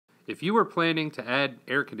If you are planning to add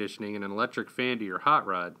air conditioning and an electric fan to your hot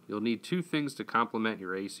rod, you'll need two things to complement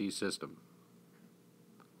your AC system.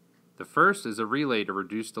 The first is a relay to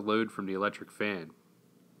reduce the load from the electric fan,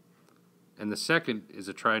 and the second is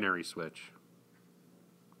a trinary switch.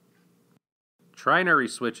 Trinary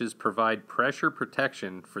switches provide pressure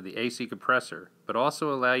protection for the AC compressor, but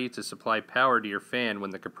also allow you to supply power to your fan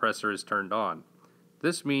when the compressor is turned on.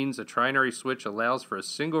 This means a trinary switch allows for a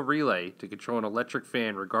single relay to control an electric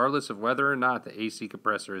fan regardless of whether or not the AC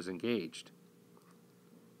compressor is engaged.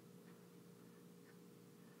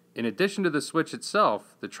 In addition to the switch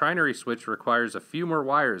itself, the trinary switch requires a few more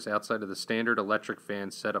wires outside of the standard electric fan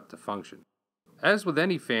setup to function. As with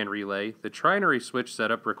any fan relay, the trinary switch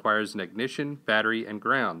setup requires an ignition, battery, and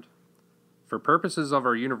ground. For purposes of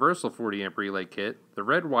our universal 40 amp relay kit, the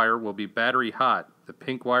red wire will be battery hot, the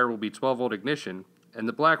pink wire will be 12 volt ignition, and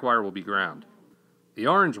the black wire will be ground. The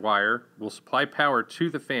orange wire will supply power to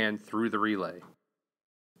the fan through the relay.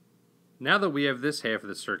 Now that we have this half of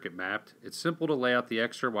the circuit mapped, it's simple to lay out the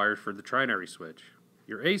extra wires for the trinary switch.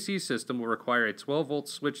 Your AC system will require a 12 volt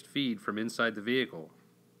switched feed from inside the vehicle.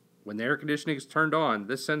 When the air conditioning is turned on,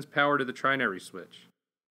 this sends power to the trinary switch.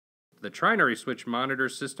 The trinary switch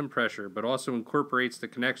monitors system pressure but also incorporates the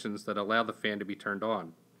connections that allow the fan to be turned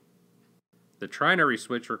on. The trinary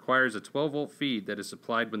switch requires a 12 volt feed that is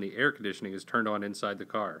supplied when the air conditioning is turned on inside the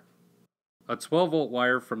car. A 12 volt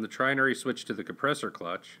wire from the trinary switch to the compressor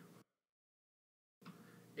clutch,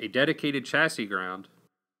 a dedicated chassis ground,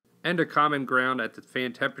 and a common ground at the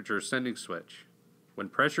fan temperature sending switch. When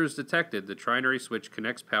pressure is detected, the trinary switch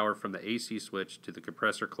connects power from the AC switch to the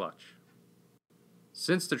compressor clutch.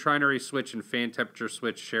 Since the trinary switch and fan temperature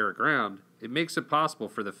switch share a ground, it makes it possible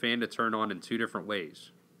for the fan to turn on in two different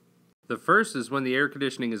ways. The first is when the air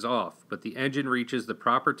conditioning is off, but the engine reaches the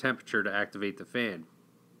proper temperature to activate the fan.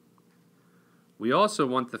 We also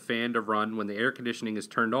want the fan to run when the air conditioning is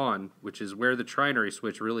turned on, which is where the trinary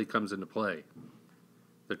switch really comes into play.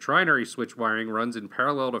 The trinary switch wiring runs in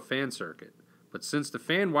parallel to fan circuit, but since the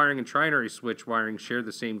fan wiring and trinary switch wiring share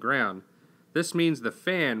the same ground, this means the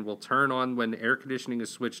fan will turn on when air conditioning is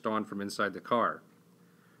switched on from inside the car.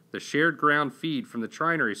 The shared ground feed from the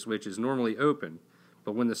trinary switch is normally open,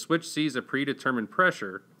 but when the switch sees a predetermined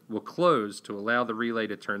pressure, will close to allow the relay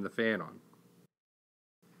to turn the fan on.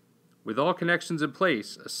 With all connections in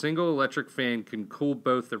place, a single electric fan can cool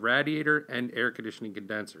both the radiator and air conditioning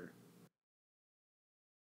condenser.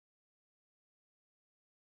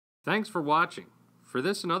 Thanks for watching. For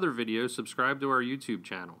this and other videos, subscribe to our YouTube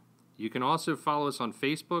channel. You can also follow us on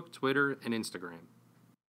Facebook, Twitter, and Instagram.